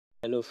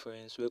Hello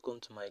friends, welcome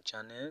to my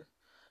channel.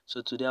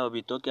 So today I'll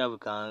be talking how we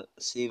can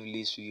save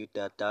list view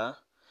data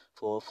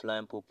for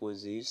offline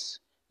purposes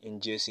in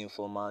JSON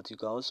format. You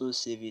can also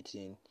save it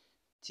in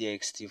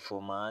TXT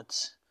format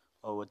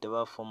or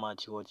whatever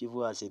format you want,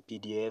 even as a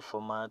PDF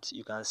format.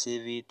 You can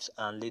save it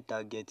and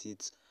later get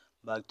it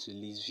back to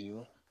list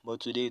view.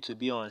 But today it will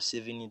be on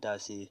saving it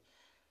as a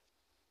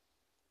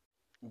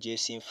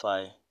JSON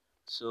file.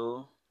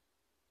 So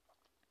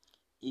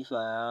if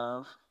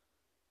I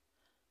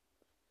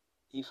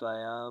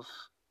have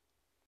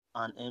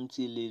an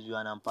empty list view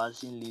and I'm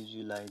passing list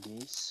view like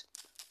this,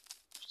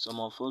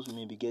 some of us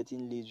may be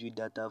getting list view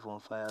data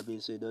from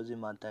Firebase, so it doesn't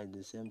matter, it's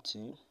the same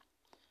thing.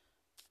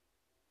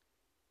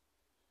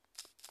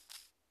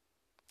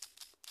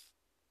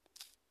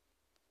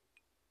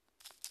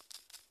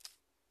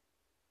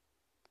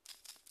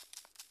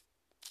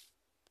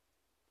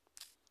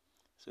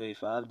 So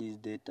if I have this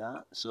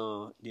data,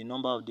 so the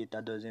number of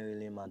data doesn't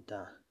really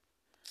matter.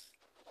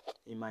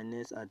 In my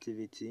next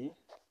activity,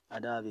 I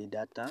don't have a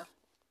data.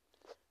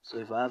 So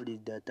if I have this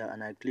data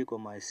and I click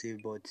on my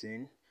save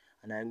button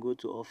and I go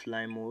to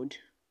offline mode,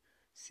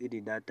 see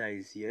the data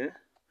is here,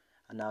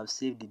 and I've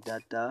saved the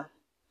data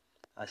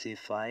as a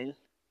file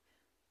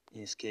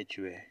in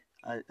Sketchware,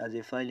 as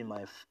a file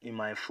in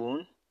my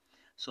phone.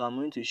 So I'm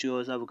going to show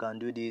us how we can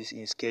do this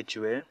in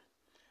Sketchware.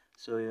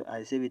 So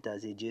I save it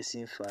as a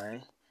JSON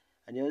file.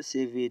 I just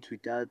save it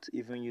without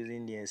even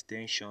using the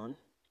extension.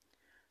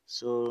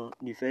 So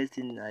the first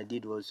thing I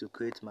did was to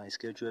create my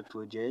Sketchware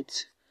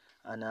project,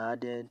 and I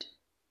added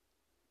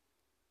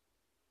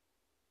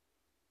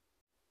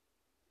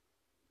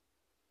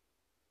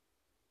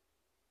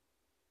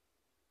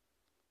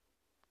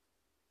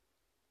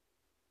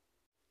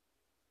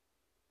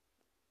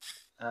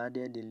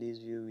the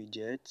list view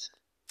widget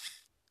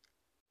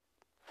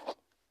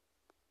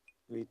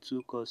with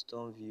two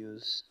custom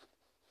views.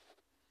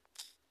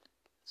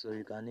 So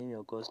you can name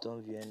your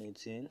custom view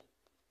anything.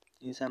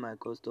 Inside my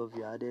custom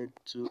view, I added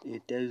a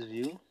text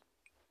view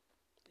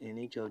in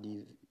each of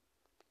the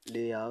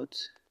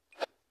layouts.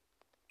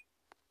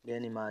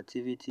 Then in my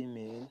activity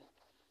main,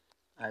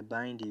 I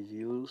bind the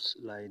views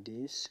like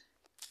this.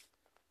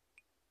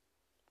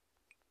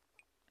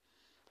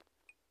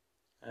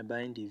 I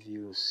bind the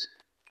views.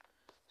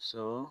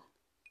 So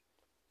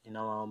in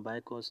our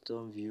bind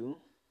custom view,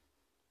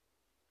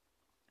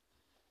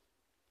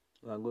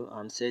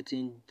 I'm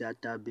setting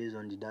data based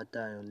on the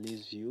data on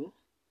list view.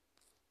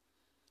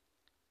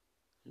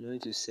 I'm going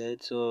to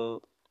set,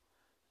 so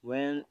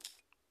when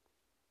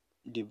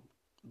the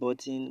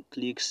button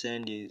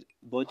send, the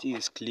button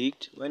is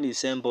clicked, when the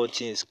send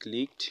button is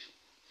clicked,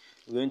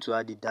 we're going to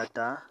add the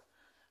data.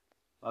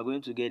 We're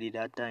going to get the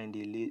data in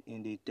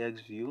the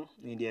text view,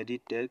 in the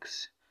edit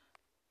text,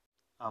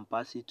 and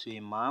pass it to a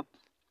map.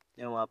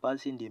 Then we're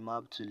passing the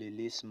map to the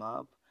list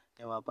map.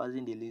 Then we're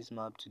passing the list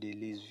map to the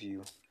list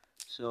view.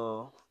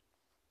 So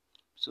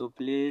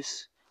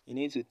please, you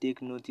need to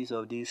take notice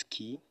of this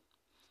key.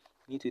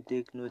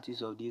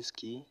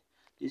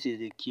 This is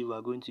the key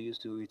we're going to use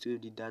to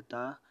retrieve the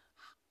data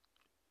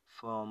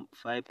from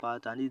file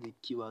path, and this is the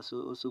key we're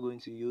also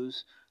going to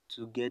use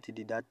to get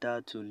the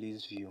data to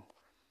list view.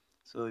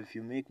 So if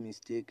you make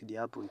mistake, the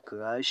app will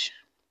crash.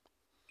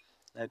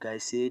 Like I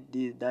said,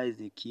 that is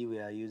the key we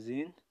are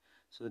using.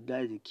 So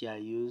that is the key I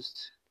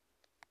used.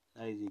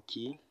 That is the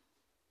key.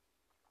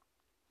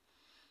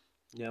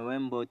 Then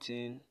when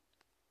button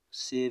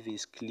save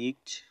is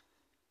clicked,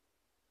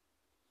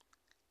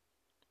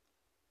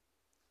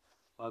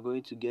 we are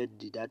going to get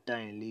the data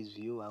in list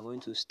view. We are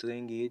going to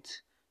string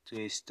it to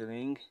a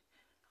string,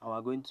 and we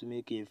are going to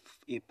make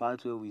a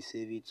path where we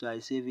save it. So I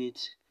save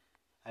it.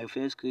 I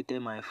first created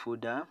my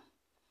folder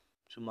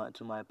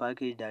to my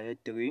package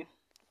directory,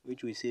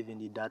 which we save in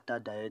the data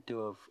directory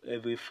of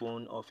every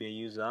phone of a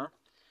user.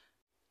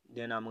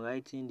 Then I'm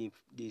writing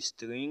the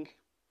string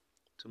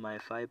to my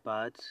file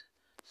path.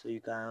 So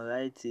you can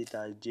write it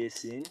as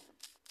JSON.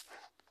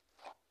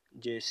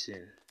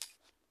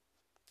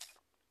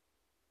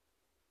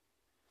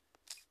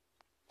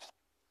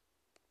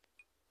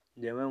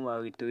 Then when we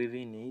are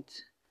retrieving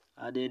it,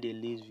 added a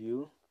list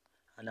view,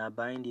 and I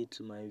bind it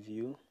to my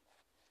view.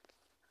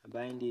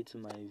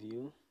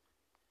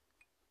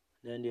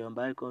 Then the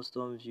unbind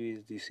custom view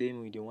is the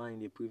same with the one in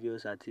the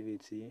previous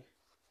activity.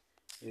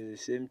 It's the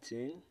same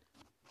thing.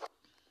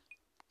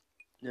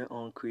 Then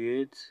on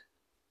create,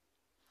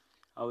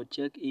 I will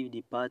check if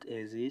the path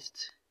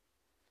exists.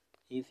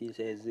 If it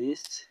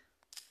exists,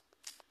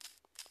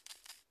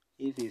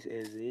 if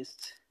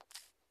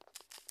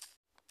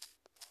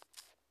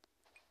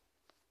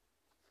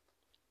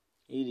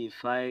the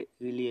file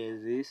really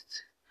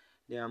exists,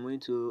 then I'm going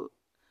to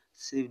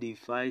save the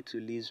file to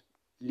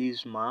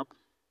list map,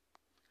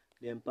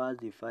 then pass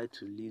the file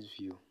to list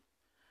view.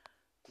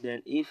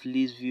 Then if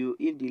the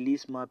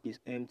list map is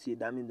empty,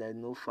 that means there's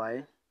no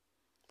file.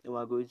 Then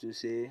we're going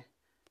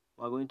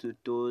to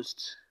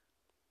toast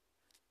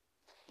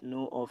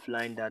no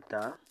offline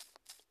data.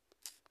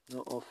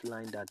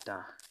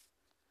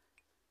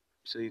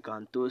 So you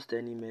can toast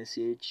any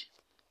message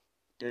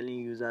telling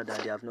user that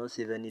they have not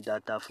saved any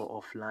data for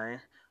offline,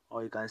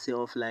 or you can say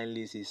offline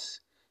list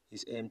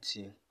is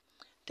empty.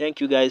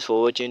 Thank you guys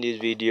for watching this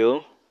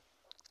video.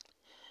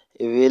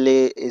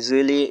 It's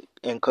really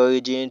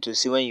encouraging to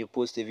see when you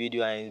post a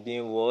video and it's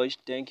being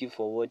watched. Thank you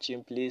for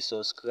watching. Please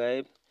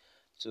subscribe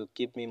to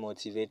keep me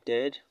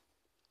motivated.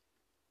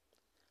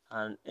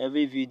 And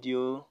every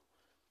video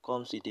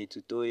comes with a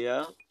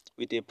tutorial,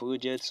 with a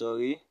project,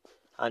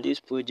 and this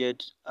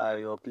project I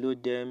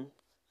upload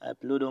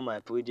all my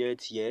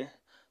projects here,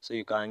 so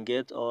you can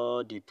get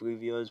all the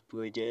previous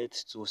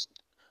projects to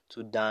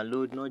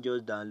download, not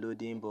just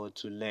downloading but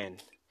to learn.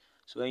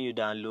 So when you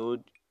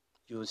download,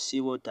 you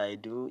see what I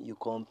do, you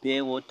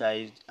compare what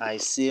I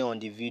say on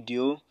the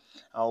video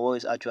and what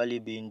is actually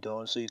being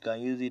done, so you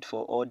can use it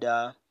for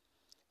other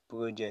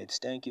projects.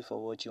 Thank you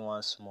for watching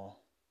once more.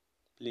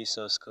 Please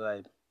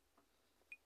subscribe.